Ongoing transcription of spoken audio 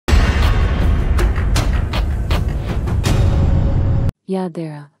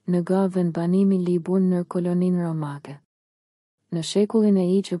Jadera, në Vendbanimi Liburn në koloninë Romake. Në shekullin e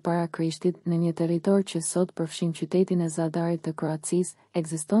I që para Krishtit, në një territor që sot përfshin qytetin e Zadarit të Kroacisë,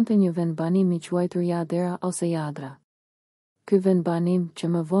 ekzistonte një vendbanim I quajtur Jadera ose Jadra. Ky vendbanim, që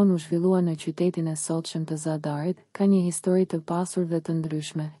më vonë u zhvillua në qytetin e sotshëm të Zadarit, ka një histori të pasur dhe të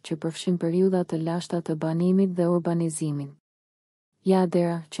ndryshme, që përfshin periudha të lashta të banimit dhe urbanizimin.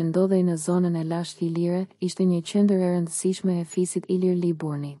 Jadera, që ndodhej në zonën e lashtë ilire, ishte një qendër e rëndësishme e fisit ilir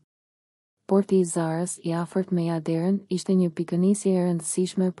Liburni. Porti I Zarës, I afërt me Jaderën, ishte një pikënisje e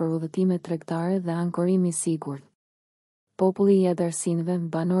rëndësishme për udhëtimet tregtare dhe ankorim I sigurt. Populli I jadarësinëve,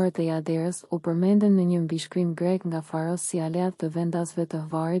 banorët e Jaderës, u përmenden në një mbishkrim grek nga Faros si aleat të vendasve të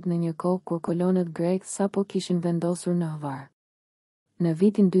Hvarit në një kohë kur kolonët grek sapo kishin vendosur në Hvar. Në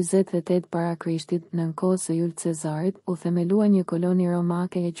vitin 48 para Krishtit, nën kohës së Jul Cezarit, u themelua një koloni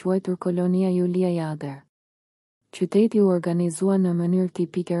romake e quajtur Kolonia Julia Jader. Qyteti u organizua në mënyrë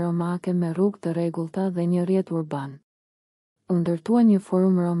tipike romake me rrugë të rregullta dhe një rrjet urban. U ndërtua një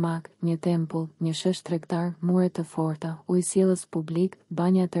forum romak, një tempull, një shesh tregtar, mure të forta, ujësjellës publik,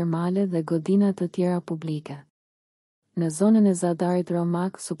 banja termale dhe godina të tjera publike. Në zonën e Zadarit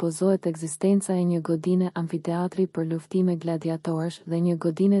romak supozohet ekzistenca e një godine amfiteatri për luftime gladiatorësh dhe një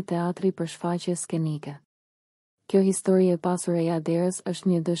godine teatri për shfaqje skenike. Kjo histori e pasur e Jaderës është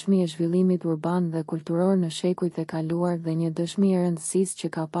një dëshmi e zhvillimit urban dhe kulturor në shekujt e kaluar dhe një dëshmi e rëndësisë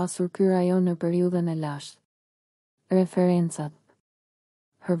që ka pasur ky rajon në periudhën e lashtë. Referencat: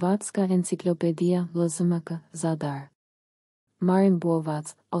 Hrvatska enciklopedia LZMK, Zadar. Marin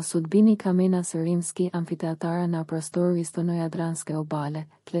Buovac, o sudbini kamenas rimski amfiteatara na prostoru istonoj Jadranske obale,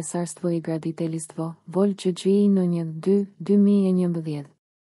 klesarstvo I graditelistvo, vol gjëgji në 1-2-2011.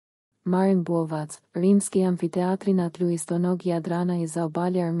 Marin Buovac, rimski amfiteatri na tlu istonog Jadrana I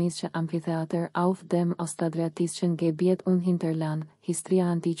zaobali armische amfiteater auf dem Ostadriatischen Gebiet und Hinterland, Histria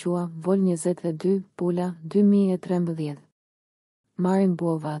Antiqua, vol 22, Pula, 2013. Marin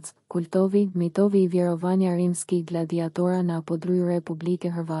Buovac, kultovi, mitovi I vjerovanja rimski gladiatora na podruju Republike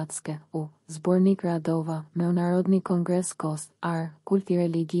Hrvatske, Zbornik Radova, Međunarodni kongres Kost, Art, Kult I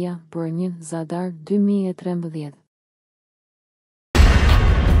religija, broj 1, Zadar, 2013.